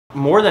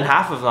more than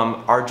half of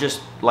them are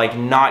just like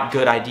not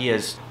good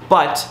ideas,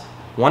 but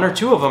 1 or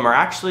 2 of them are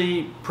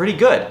actually pretty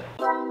good.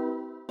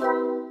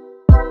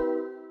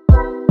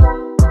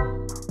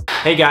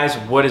 Hey guys,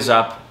 what is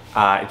up?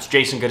 It's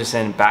Jason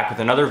Goodison back with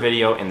another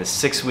video in the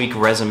 6-week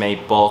resume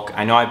bulk.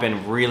 I know I've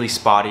been really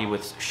spotty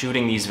with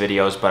shooting these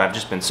videos, but I've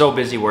just been so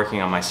busy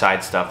working on my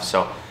side stuff,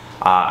 so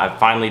I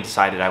finally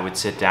decided I would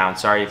sit down.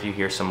 Sorry if you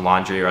hear some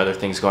laundry or other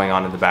things going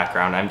on in the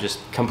background. I'm just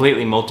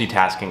completely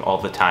multitasking all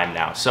the time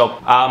now. So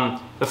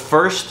the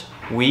first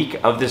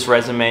week of this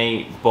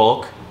resume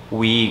bulk,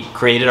 we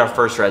created our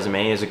first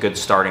resume as a good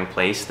starting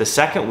place. The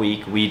second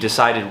week, we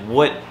decided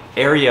what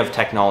area of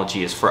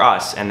technology is for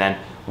us, and then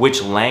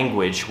which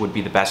language would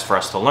be the best for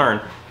us to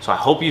learn. So I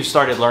hope you've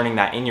started learning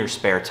that in your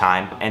spare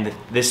time. And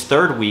this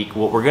third week,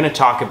 what we're gonna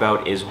talk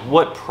about is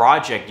what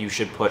project you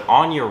should put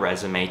on your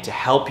resume to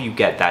help you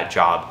get that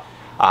job.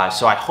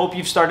 So I hope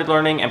you've started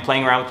learning and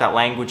playing around with that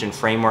language and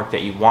framework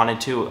that you wanted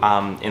to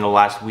in the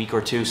last week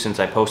or two since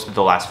I posted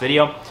the last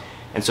video.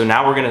 And so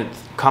now we're gonna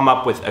come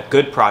up with a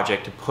good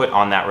project to put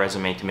on that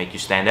resume to make you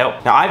stand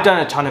out. Now I've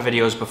done a ton of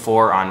videos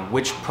before on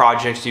which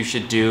projects you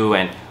should do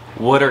and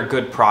what are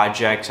good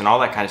projects and all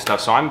that kind of stuff.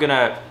 So I'm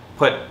gonna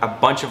put a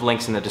bunch of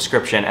links in the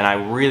description, and I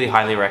really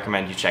highly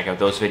recommend you check out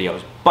those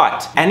videos.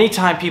 But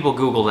anytime people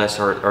Google this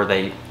or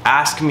they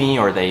ask me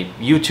or they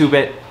YouTube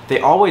it, they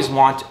always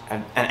want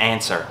an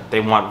answer. They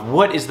want,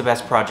 what is the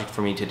best project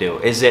for me to do?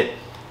 Is it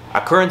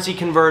a currency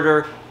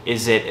converter?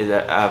 Is it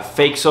a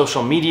fake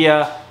social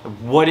media?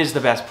 What is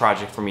the best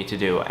project for me to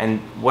do?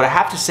 And what I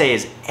have to say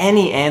is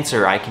any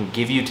answer I can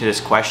give you to this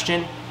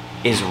question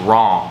is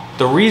wrong.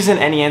 The reason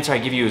any answer I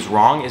give you is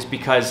wrong is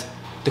because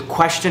the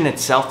question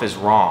itself is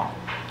wrong.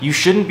 You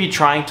shouldn't be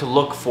trying to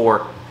look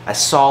for a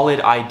solid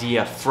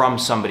idea from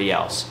somebody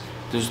else.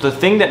 The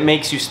thing that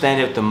makes you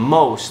stand out the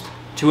most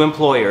to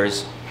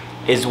employers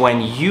is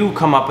when you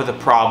come up with a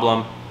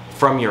problem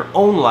from your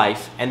own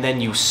life and then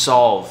you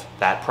solve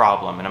that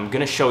problem. And I'm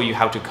gonna show you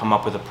how to come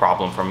up with a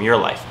problem from your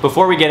life.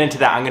 Before we get into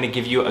that, I'm gonna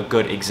give you a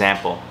good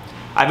example.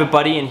 I have a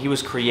buddy and he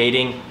was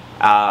creating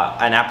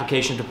an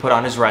application to put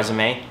on his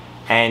resume,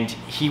 and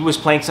he was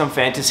playing some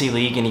fantasy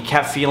league and he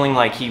kept feeling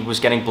like he was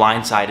getting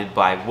blindsided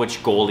by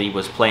which goalie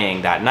was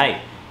playing that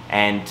night.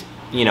 And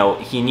you know,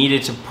 he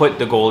needed to put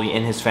the goalie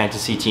in his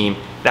fantasy team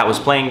that was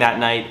playing that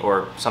night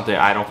or something.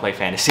 I don't play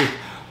fantasy,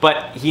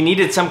 but he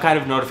needed some kind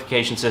of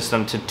notification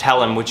system to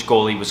tell him which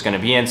goalie was going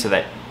to be in so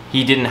that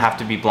he didn't have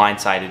to be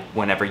blindsided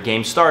whenever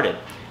game started.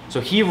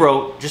 So he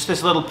wrote just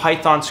this little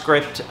Python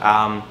script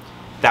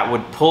that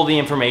would pull the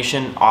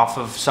information off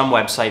of some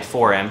website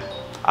for him.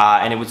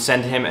 And it would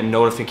send him a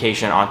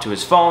notification onto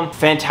his phone.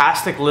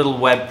 Fantastic little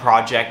web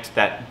project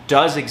that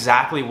does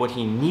exactly what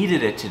he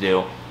needed it to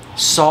do,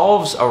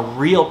 solves a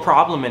real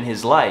problem in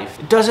his life.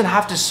 It doesn't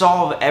have to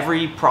solve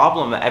every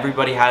problem that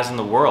everybody has in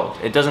the world.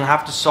 It doesn't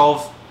have to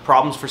solve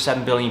problems for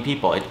 7 billion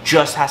people. It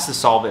just has to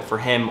solve it for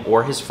him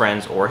or his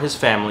friends or his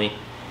family,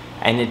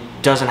 and it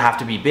doesn't have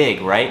to be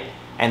big, right?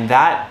 And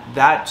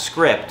that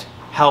script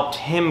helped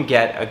him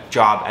get a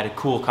job at a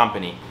cool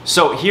company.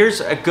 So here's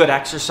a good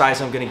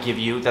exercise I'm gonna give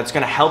you that's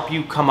gonna help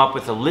you come up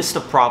with a list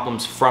of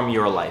problems from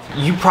your life.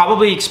 You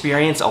probably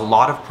experience a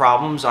lot of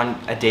problems on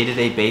a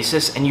day-to-day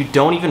basis and you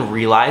don't even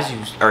realize you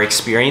are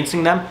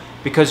experiencing them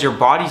because your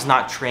body's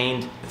not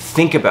trained to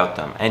think about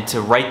them and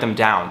to write them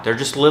down. They're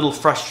just little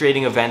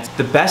frustrating events.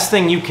 The best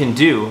thing you can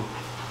do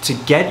to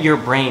get your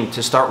brain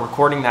to start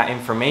recording that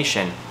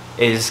information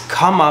is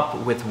come up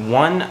with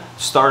one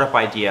startup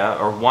idea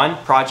or one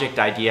project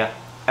idea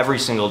every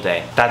single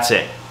day. That's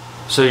it.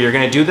 So you're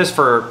gonna do this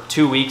for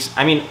 2 weeks.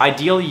 I mean,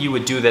 ideally you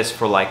would do this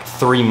for like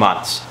 3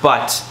 months,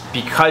 but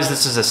because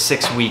this is a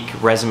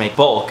 6-week resume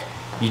bulk,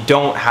 you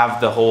don't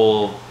have the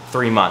whole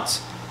 3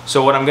 months.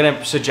 So what I'm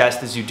gonna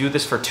suggest is you do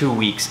this for 2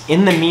 weeks.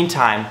 In the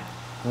meantime,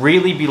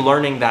 really be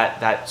learning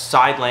that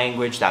side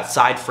language, that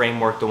side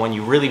framework, the one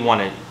you really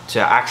want to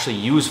actually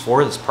use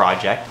for this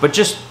project. But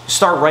just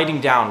start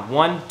writing down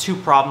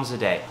 1-2 problems a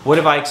day. What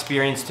have I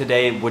experienced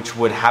today which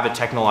would have a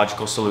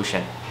technological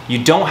solution?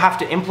 You don't have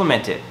to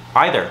implement it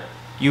either.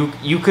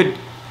 You could,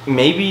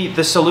 maybe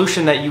the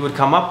solution that you would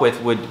come up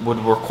with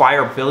would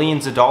require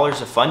billions of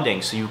dollars of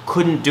funding, so you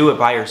couldn't do it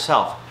by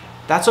yourself.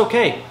 That's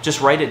okay,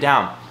 just write it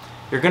down.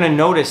 You're gonna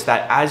notice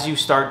that as you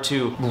start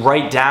to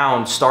write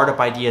down startup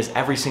ideas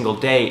every single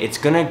day, it's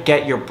gonna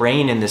get your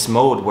brain in this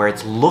mode where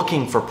it's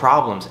looking for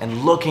problems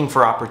and looking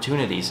for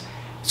opportunities.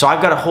 So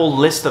I've got a whole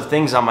list of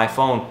things on my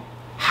phone.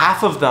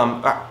 Half of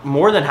them,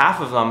 more than half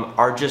of them,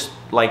 are just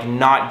like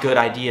not good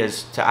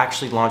ideas to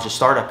actually launch a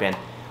startup in.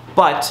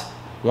 But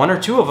 1 or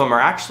 2 of them are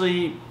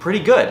actually pretty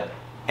good.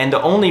 And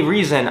the only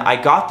reason I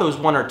got those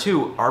 1 or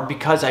 2 are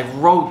because I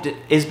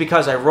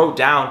wrote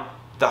down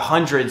the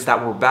hundreds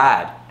that were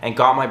bad and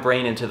got my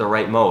brain into the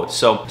right mode.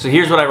 So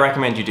here's what I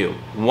recommend you do.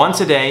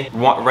 Once a day,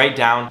 write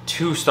down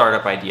 2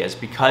 startup ideas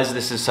because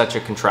this is such a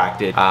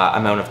contracted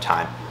amount of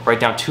time. Write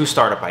down 2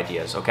 startup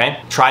ideas,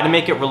 okay? Try to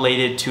make it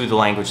related to the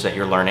language that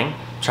you're learning.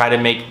 try to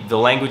make the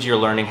language you're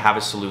learning have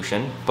a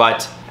solution.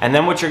 And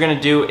then what you're gonna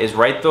do is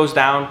write those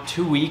down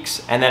 2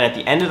 weeks, and then at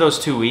the end of those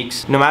 2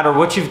 weeks, no matter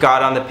what you've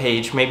got on the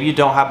page, maybe you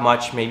don't have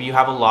much, maybe you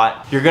have a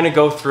lot, you're gonna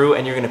go through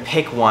and you're gonna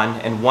pick one,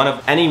 and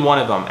any one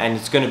of them, and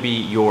it's gonna be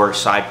your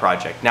side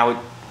project.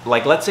 Now,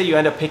 like let's say you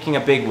end up picking a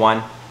big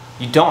one,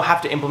 you don't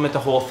have to implement the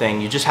whole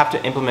thing, you just have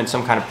to implement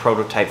some kind of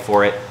prototype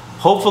for it.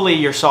 Hopefully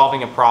you're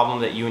solving a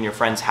problem that you and your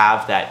friends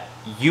have that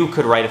you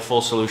could write a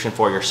full solution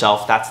for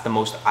yourself. That's the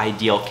most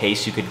ideal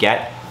case you could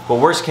get. But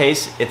worst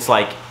case, it's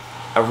like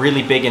a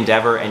really big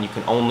endeavor and you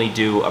can only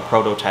do a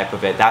prototype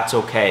of it. That's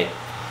okay.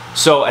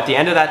 So at the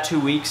end of that 2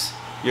 weeks,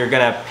 you're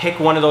gonna pick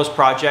one of those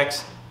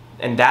projects,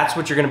 and that's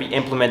what you're gonna be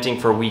implementing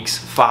for weeks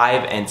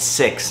 5 and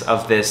 6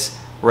 of this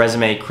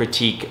resume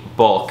critique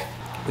bulk.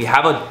 We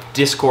have a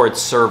Discord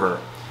server.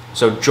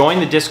 So join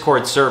the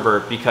Discord server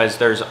because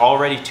there's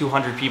already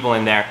 200 people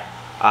in there.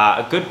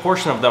 A good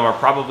portion of them are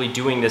probably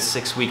doing this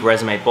 6-week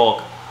resume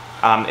bulk.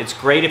 It's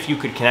great if you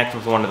could connect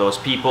with one of those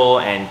people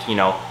and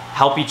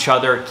help each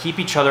other, keep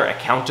each other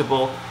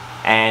accountable,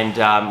 and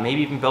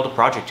maybe even build a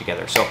project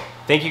together. So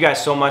thank you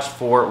guys so much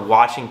for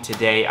watching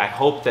today. I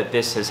hope that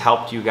this has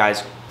helped you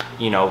guys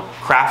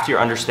craft your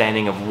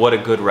understanding of what a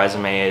good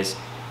resume is.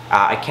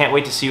 I can't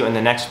wait to see you in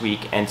the next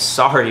week, and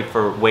sorry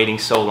for waiting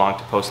so long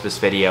to post this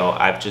video.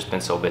 I've just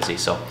been so busy.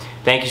 So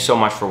thank you so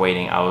much for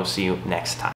waiting. I will see you next time.